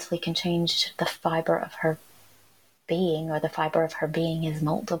fundamentally can change the fiber of her being, or the fiber of her being is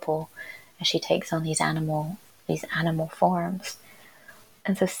multiple as she takes on these animal forms.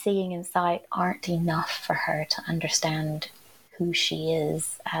 And so seeing and sight aren't enough for her to understand who she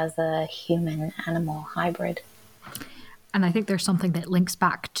is as a human-animal hybrid. And I think there's something that links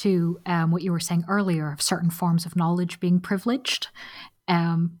back to what you were saying earlier of certain forms of knowledge being privileged.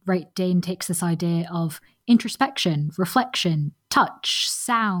 Right, Dane takes this idea of introspection, reflection, touch,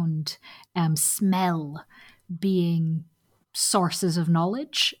 sound, smell, being sources of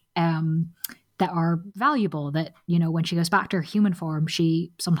knowledge that are valuable, that, you know, when she goes back to her human form,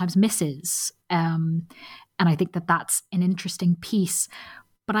 she sometimes misses. And I think that that's an interesting piece.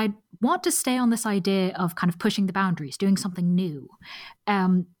 But I want to stay on this idea of kind of pushing the boundaries, doing something new.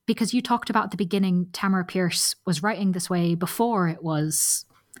 Because you talked about at the beginning, Tamara Pierce was writing this way before it was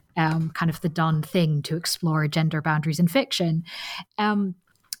kind of the done thing to explore gender boundaries in fiction. And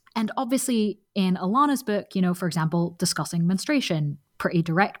obviously in Alana's book, you know, for example, discussing menstruation pretty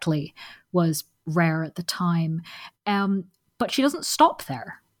directly was rare at the time. But she doesn't stop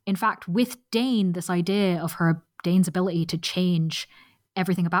there. In fact, with Dane, this idea of Dane's ability to change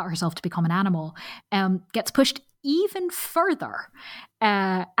everything about herself to become an animal gets pushed even further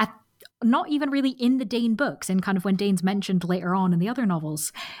at not even really in the Dane books, and kind of when Dane's mentioned later on in the other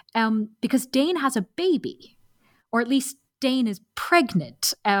novels, because Dane has a baby, or at least Dane is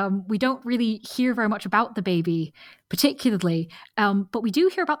pregnant. We don't really hear very much about the baby particularly, but we do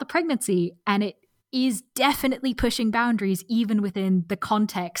hear about the pregnancy, and it is definitely pushing boundaries even within the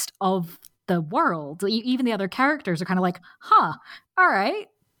context of the world. Even the other characters are kind of like, huh, all right,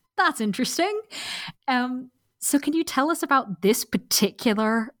 that's interesting. So can you tell us about this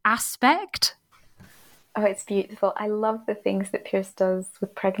particular aspect? Oh, it's beautiful. I love the things that Pierce does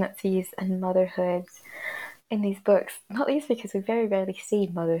with pregnancies and motherhood in these books, not least because we very rarely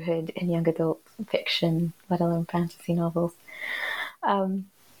see motherhood in young adult fiction, let alone fantasy novels.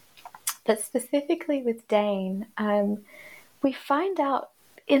 But specifically with Dane, we find out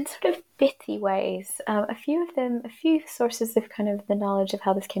in sort of bitty ways. A few sources of kind of the knowledge of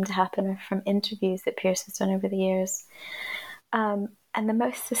how this came to happen are from interviews that Pierce has done over the years. And the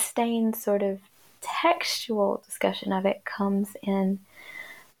most sustained sort of textual discussion of it comes in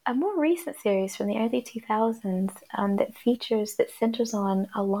a more recent series from the early 2000s that centers on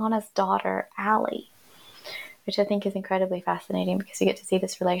Alana's daughter, Allie, which I think is incredibly fascinating because you get to see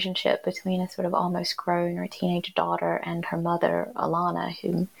this relationship between a sort of almost grown or teenage daughter and her mother, Alana,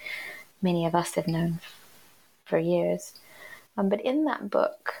 whom many of us have known for years. But in that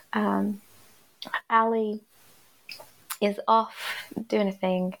book, Allie is off doing a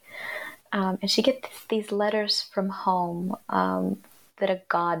thing, and she gets these letters from home that a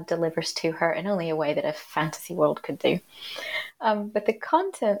god delivers to her in only a way that a fantasy world could do. But the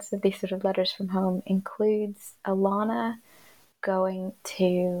contents of these sort of letters from home includes Alana going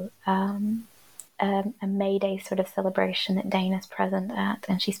to a May Day sort of celebration that Dane is present at,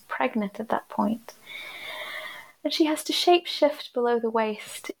 and she's pregnant at that point. And she has to shapeshift below the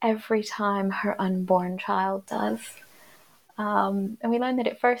waist every time her unborn child does. And we learned that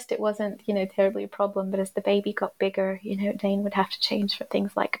at first it wasn't, terribly a problem, but as the baby got bigger, Dane would have to change from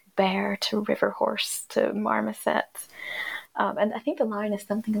things like bear to river horse to marmoset. And I think the line is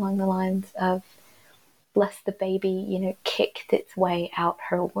something along the lines of, bless the baby, kicked its way out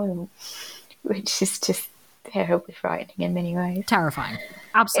her womb, which is just terribly frightening in many ways. Terrifying.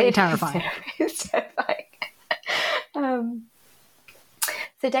 Absolutely terrifying. It's terrifying.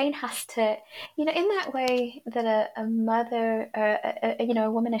 So Dane has to, in that way that a mother, a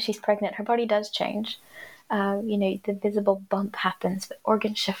woman as she's pregnant, her body does change. The visible bump happens, but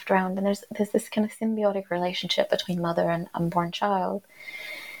organs shift around, and there's this kind of symbiotic relationship between mother and unborn child.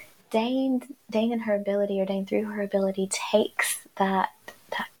 Dane and her ability, or Dane through her ability, takes that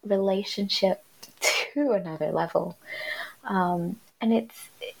relationship to another level, and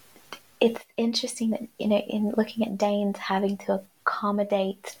it's interesting that in looking at Dane's having to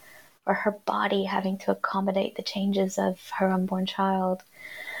accommodate, or her body having to accommodate the changes of her unborn child,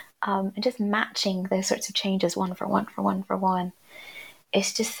 and just matching those sorts of changes one for one.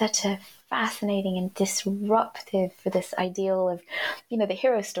 It's just such a fascinating and disruptive for this ideal of, the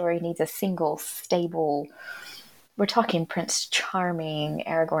hero story needs a single, stable, we're talking Prince Charming,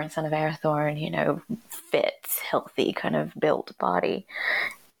 Aragorn, son of Arathorn, fit, healthy, kind of built body.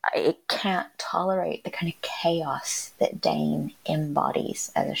 It can't tolerate the kind of chaos that Dane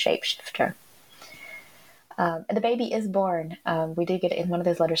embodies as a shapeshifter. And the baby is born. We do get it in one of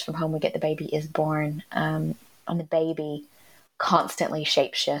those letters from home. We get the baby is born, and the baby constantly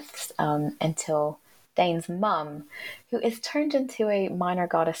shapeshifts until Dane's mum, who is turned into a minor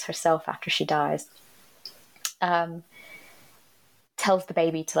goddess herself after she dies, tells the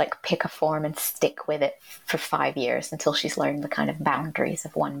baby to pick a form and stick with it for 5 years until she's learned the kind of boundaries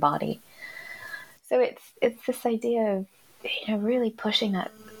of one body. So it's this idea of really pushing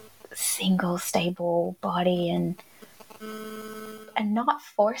that single stable body and not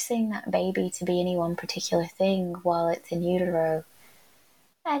forcing that baby to be any one particular thing while it's in utero.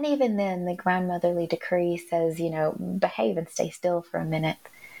 And even then, the grandmotherly decree says, behave and stay still for a minute.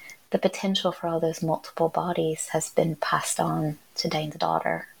 the potential for all those multiple bodies has been passed on to Dane's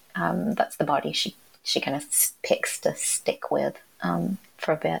daughter. That's the body she kind of picks to stick with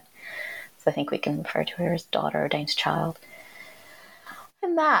for a bit. So I think we can refer to her as daughter or Dane's child.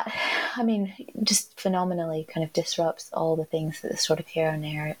 And that, I mean, just phenomenally kind of disrupts all the things that this sort of hero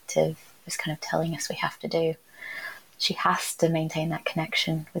narrative is kind of telling us we have to do. She has to maintain that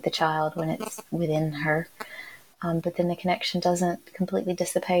connection with the child when it's within her. But then the connection doesn't completely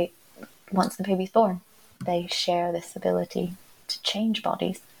dissipate once the baby's born. They share this ability to change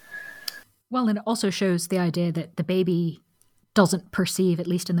bodies. Well, and it also shows the idea that the baby doesn't perceive, at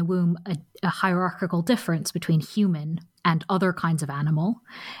least in the womb, a hierarchical difference between human and other kinds of animal.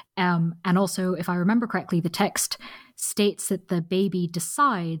 And also, if I remember correctly, the text states that the baby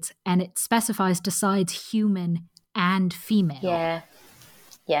decides, and it decides human and female. Yeah.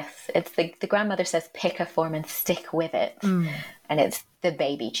 Yes. It's the grandmother says pick a form and stick with it. And it's the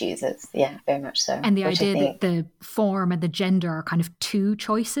baby chooses. Yeah, very much so. And the idea that the form and the gender are kind of two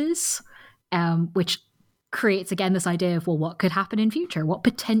choices, which creates again this idea of, well, what could happen in future? What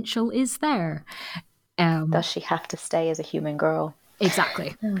potential is there? Does she have to stay as a human girl?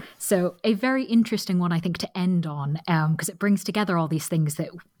 Exactly. So a very interesting one, I think, to end on, because it brings together all these things that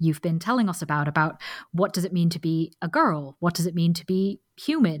you've been telling us about what does it mean to be a girl? What does it mean to be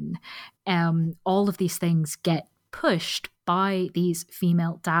human? All of these things get pushed by these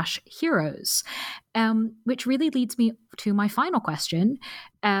female heroes, which really leads me to my final question.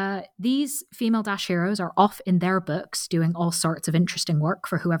 These female heroes are off in their books doing all sorts of interesting work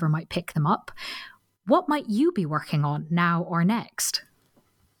for whoever might pick them up. What might you be working on now or next?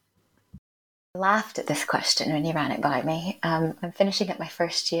 I laughed at this question when you ran it by me. I'm finishing up my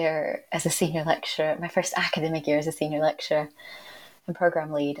first year as a senior lecturer, my first academic year as a senior lecturer and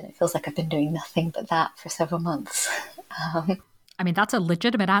program lead, and it feels like I've been doing nothing but that for several months. I mean, that's a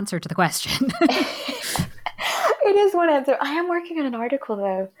legitimate answer to the question. It is one answer. I am working on an article,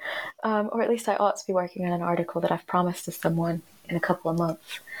 though, or at least I ought to be working on an article that I've promised to someone in a couple of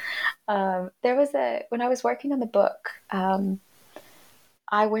months. When I was working on the book,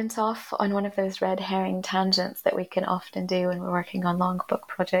 I went off on one of those red herring tangents that we can often do when we're working on long book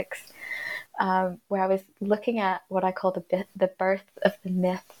projects, where I was looking at what I call the birth of the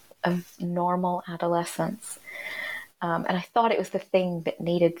myth of normal adolescence. And I thought it was the thing that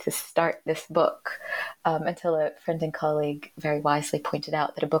needed to start this book, until a friend and colleague very wisely pointed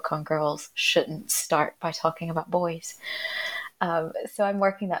out that a book on girls shouldn't start by talking about boys. So I'm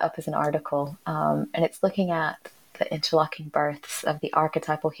working that up as an article, and it's looking at the interlocking births of the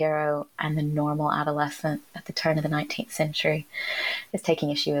archetypal hero and the normal adolescent at the turn of the 19th century. It's taking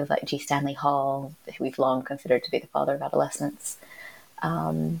issue with like G. Stanley Hall, who we've long considered to be the father of adolescence,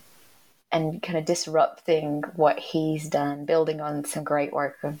 and kind of disrupting what he's done, building on some great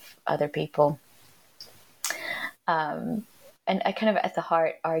work of other people. And I kind of at the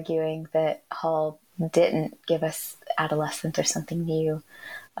heart arguing that Hall didn't give us adolescent or something new,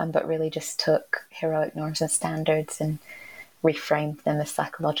 but really just took heroic norms and standards and reframed them as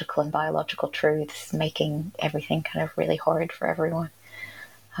psychological and biological truths, making everything kind of really horrid for everyone.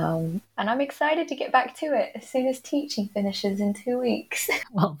 And I'm excited to get back to it as soon as teaching finishes in 2 weeks.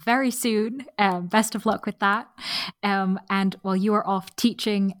 Well, very soon. Best of luck with that. And while you are off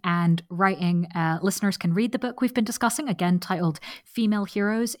teaching and writing, listeners can read the book we've been discussing, again titled Female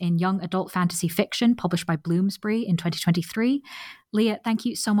Heroes in Young Adult Fantasy Fiction, published by Bloomsbury in 2023. Leah, thank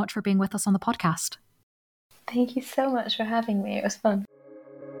you so much for being with us on the podcast. Thank you so much for having me. It was fun.